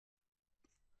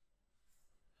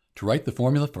To write the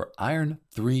formula for iron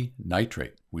 3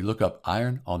 nitrate, we look up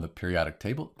iron on the periodic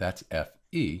table, that's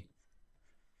Fe,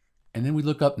 and then we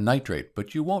look up nitrate,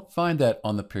 but you won't find that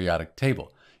on the periodic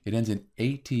table. It ends in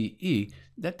ATE.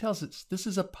 That tells us this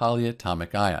is a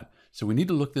polyatomic ion. So we need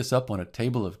to look this up on a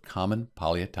table of common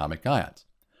polyatomic ions.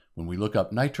 When we look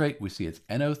up nitrate, we see it's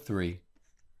NO3,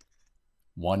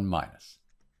 1-.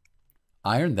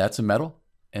 Iron, that's a metal,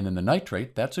 and then the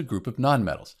nitrate, that's a group of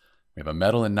nonmetals. We have a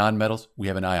metal and nonmetals, we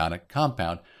have an ionic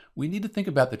compound. We need to think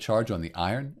about the charge on the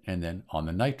iron and then on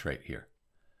the nitrate here.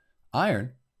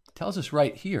 Iron tells us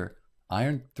right here,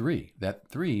 iron 3. That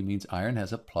 3 means iron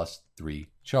has a +3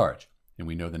 charge, and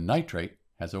we know the nitrate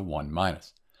has a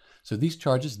 1-. So these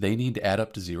charges, they need to add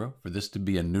up to 0 for this to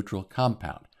be a neutral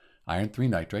compound. Iron 3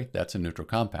 nitrate, that's a neutral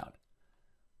compound.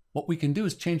 What we can do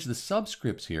is change the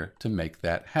subscripts here to make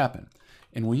that happen.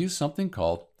 And we'll use something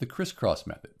called the crisscross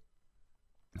method.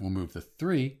 We'll move the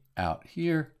 3 out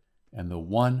here and the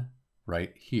 1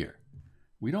 right here.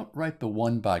 We don't write the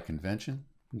 1 by convention.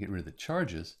 We get rid of the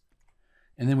charges.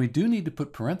 And then we do need to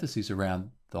put parentheses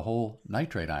around the whole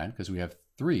nitrate ion because we have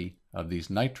 3 of these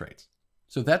nitrates.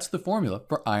 So that's the formula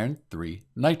for iron 3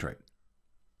 nitrate.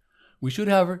 We should,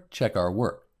 however, check our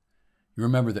work. You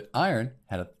remember that iron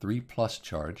had a 3+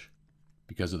 charge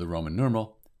because of the Roman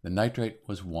numeral. The nitrate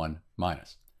was 1-.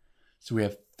 So we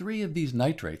have 3 of these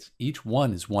nitrates. Each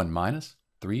one is 1-.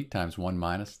 3 times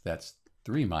 1-, that's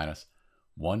 3-.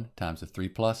 1 times the 3+,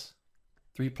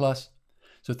 3+.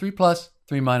 So 3+,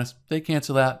 3-, they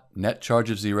cancel out. Net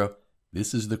charge of 0.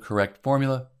 This is the correct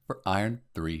formula for iron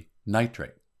 3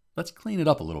 nitrate. Let's clean it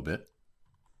up a little bit.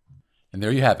 And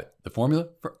there you have it, the formula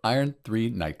for iron 3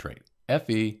 nitrate,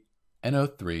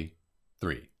 FeNO3,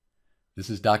 3. This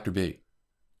is Dr. B,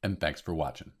 and thanks for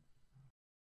watching.